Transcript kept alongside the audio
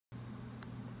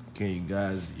Okay,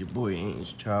 guys, your boy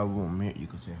Ain't Travel. I'm here. You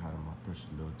can say hi to my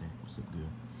personal little thing. What's up, good?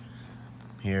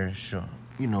 Here, sure.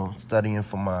 Studying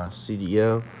for my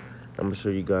CDL. I'm gonna show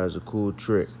you guys a cool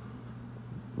trick.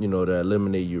 To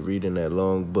eliminate you reading that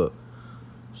long book.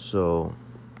 So,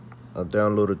 I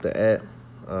downloaded the app,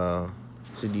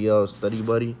 CDL Study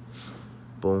Buddy.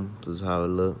 Boom, this is how it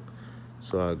look.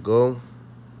 So I go,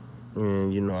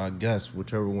 and I guess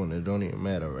whichever one. It don't even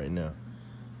matter right now.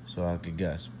 So I could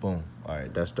guess. Boom. All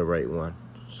right, that's the right one.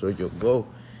 So you'll go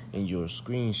and you'll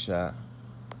screenshot.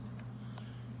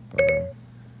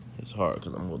 It's hard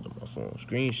because I'm holding my phone.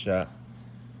 Screenshot.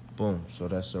 Boom. So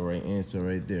that's the right answer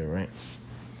right there, right?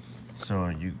 So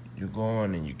you go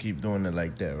on and you keep doing it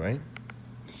like that, right?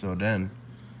 So then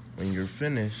when you're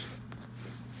finished,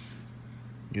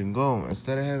 you can go.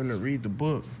 Instead of having to read the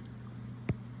book,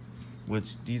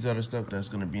 which these are the stuff that's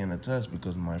going to be in the test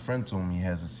because my friend told me he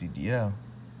has a CDL.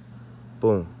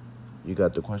 Boom. You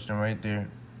got the question right there.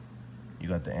 You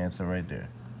got the answer right there.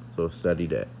 So study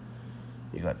that.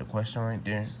 You got the question right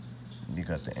there. You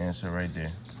got the answer right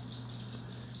there.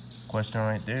 Question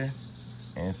right there.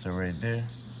 Answer right there.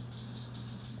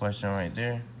 Question right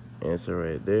there. Answer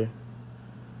right there.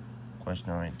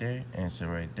 Question right there. Answer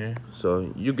right there.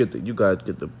 So you guys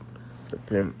get the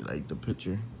pen, like the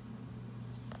picture.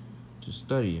 Just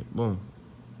study it. Boom.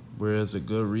 Where's a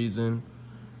good reason?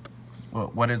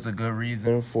 What is a good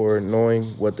reason for knowing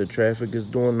what the traffic is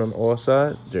doing on all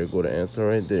sides? There go the answer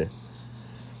right there.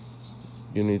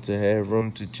 You need to have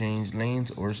room to change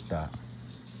lanes or stop.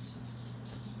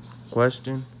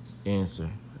 Question, answer.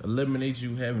 Eliminates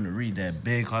you having to read that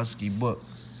big husky book.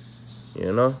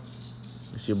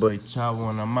 It's your boy Chavo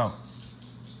and I'm out.